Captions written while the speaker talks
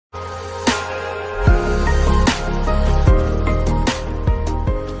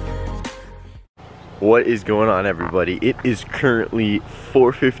What is going on, everybody? It is currently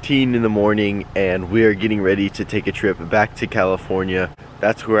 4:15 in the morning and we are getting ready to take a trip back to California.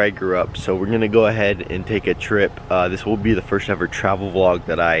 That's where I grew up, so we're gonna go ahead and take a trip. This will be the first ever travel vlog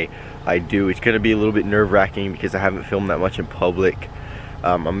that I do. It's gonna be a little bit nerve-wracking because I haven't filmed that much in public.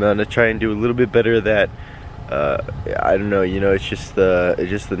 I'm gonna try and do a little bit better at that. I don't know, it's just the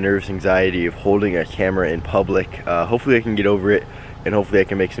nervous anxiety of holding a camera in public. Hopefully I can get over it, and hopefully I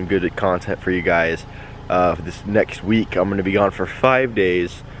can make some good content for you guys. For this next week, I'm gonna be gone for 5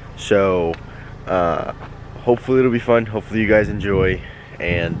 days, so hopefully it'll be fun. Hopefully you guys enjoy,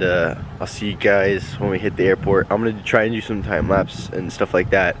 and I'll see you guys when we hit the airport. I'm gonna try and do some time lapse and stuff like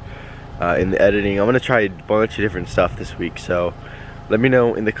that in the editing. I'm gonna try a bunch of different stuff this week, so let me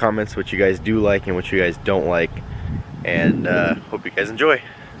know in the comments what you guys do like and what you guys don't like, and hope you guys enjoy.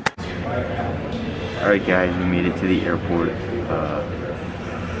 Alright guys, we made it to the airport.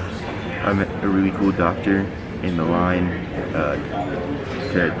 I met a really cool doctor in the line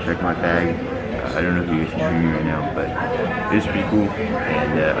to check my bag. I don't know if you guys can hear me right now, but it was pretty cool,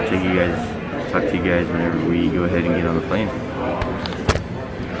 and I'll talk to you guys whenever we go ahead and get on the plane.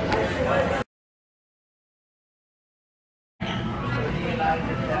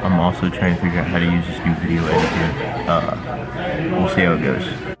 I'm also trying to figure out how to use this new video editor. We'll see how it goes.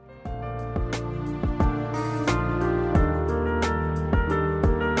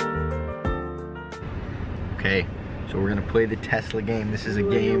 Okay, so we're gonna play the Tesla game. This is a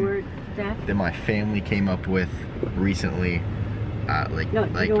game that my family came up with recently, like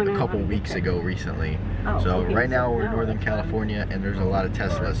a couple weeks ago recently. So right now we're in Northern California and there's a lot of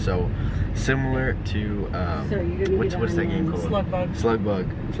Teslas. So similar to what's that game called? Slugbug.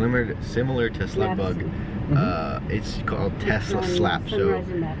 Similar to Slugbug. It's called Tesla Slap. So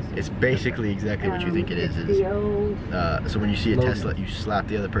it's basically exactly what you think it is. So when you see a Tesla, you slap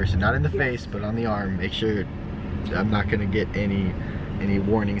the other person, not in the face, but on the arm. Make sure I'm not gonna get any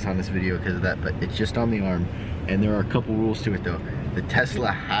warnings on this video because of that, but it's just on the arm. And there are a couple rules to it though. The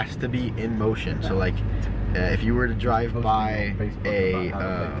Tesla has to be in motion. So like, if you were to drive by a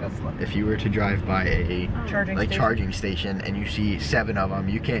charging station and you see 7 of them,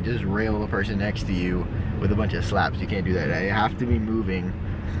 you can't just rail the person next to you with a bunch of slaps. You can't do that. They have to be moving.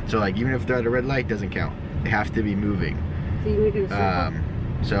 So like, even if they're at a red light, doesn't count. They have to be moving.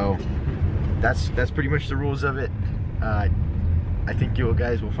 So that's pretty much the rules of it. I think you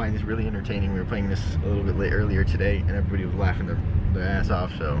guys will find this really entertaining. We were playing this a little bit earlier today, and everybody was laughing their ass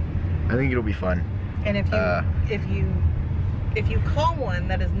off. So I think it'll be fun. And if you call one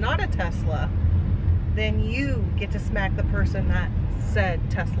that is not a Tesla, then you get to smack the person that said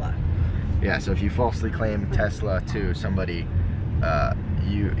Tesla. Yeah. So if you falsely claim Tesla to somebody,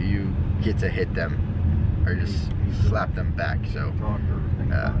 you get to hit them or just slap them back. So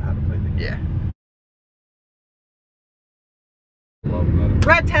yeah.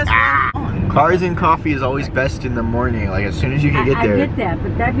 Red Tesla. Cars and coffee is always best in the morning, like as soon as you can get there. I get that,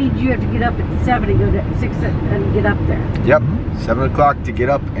 but that means you have to get up at 7 and go to 6 and get up there. Yep, 7 o'clock to get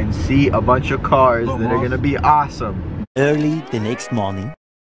up and see a bunch of cars that are gonna be awesome. Early the next morning.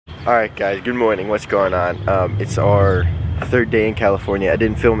 Alright guys, good morning, what's going on? It's our 3rd day in California. I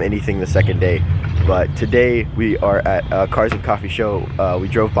didn't film anything the 2nd day, but today we are at Cars and Coffee Show. We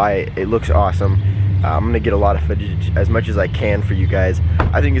drove by it, it looks awesome. I'm gonna get a lot of footage, as much as I can for you guys.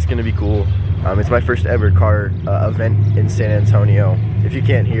 I think it's gonna be cool. It's my first ever car event in San Antonio. If you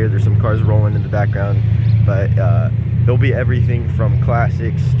can't hear, there's some cars rolling in the background, but there'll be everything from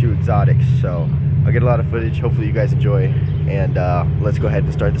classics to exotics. So I'll get a lot of footage. Hopefully you guys enjoy, and let's go ahead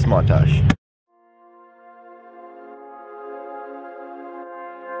and start this montage.